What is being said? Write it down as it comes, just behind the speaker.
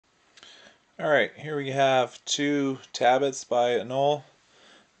Alright, here we have two tablets by Ainol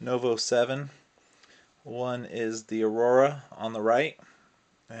NOVO7. One is the Aurora on the right,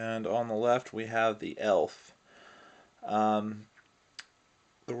 and on the left we have the ELF. The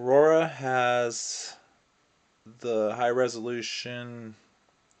Aurora has the high resolution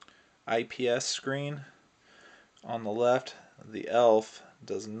IPS screen. On the left, the ELF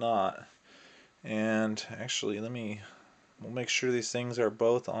does not. And actually, we'll make sure these things are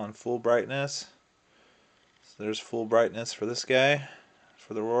both on full brightness. So there's full brightness for this guy,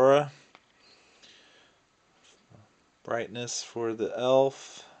 for the Aurora. Brightness for the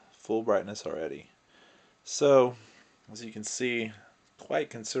ELF, full brightness already. So, as you can see,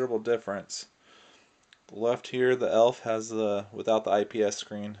 quite considerable difference. The left here, the ELF has the, without the IPS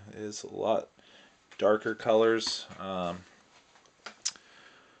screen, is a lot darker colors.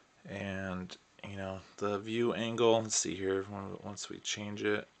 And the view angle, let's see here, once we change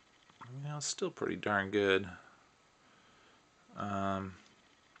it, it's still pretty darn good. Yeah,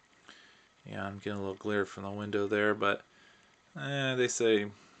 I'm getting a little glare from the window there, but they say,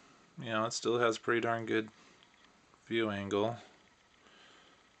 it still has pretty darn good view angle.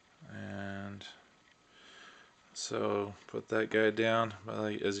 And so put that guy down,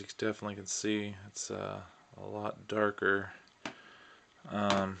 but as you definitely can see, it's a lot darker.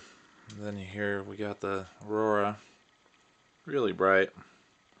 Then here we got the Aurora, really bright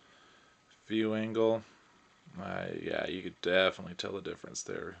view angle. Yeah, you could definitely tell the difference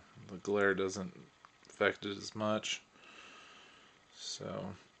there. The glare doesn't affect it as much.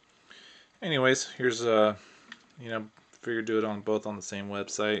 So, anyways, here's figured do it on both on the same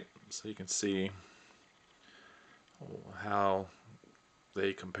website so you can see how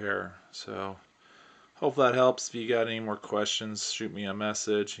they compare. So, hope that helps. If you got any more questions, shoot me a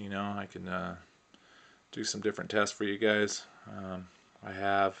message. I can do some different tests for you guys. I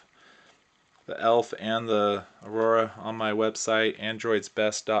have the ELF and the Aurora on my website,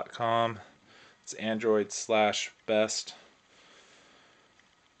 androidsbest.com. It's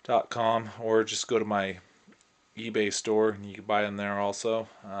android/best.com, or just go to my eBay store and you can buy them there also.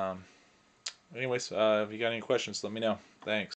 Anyways, if you got any questions, let me know. Thanks.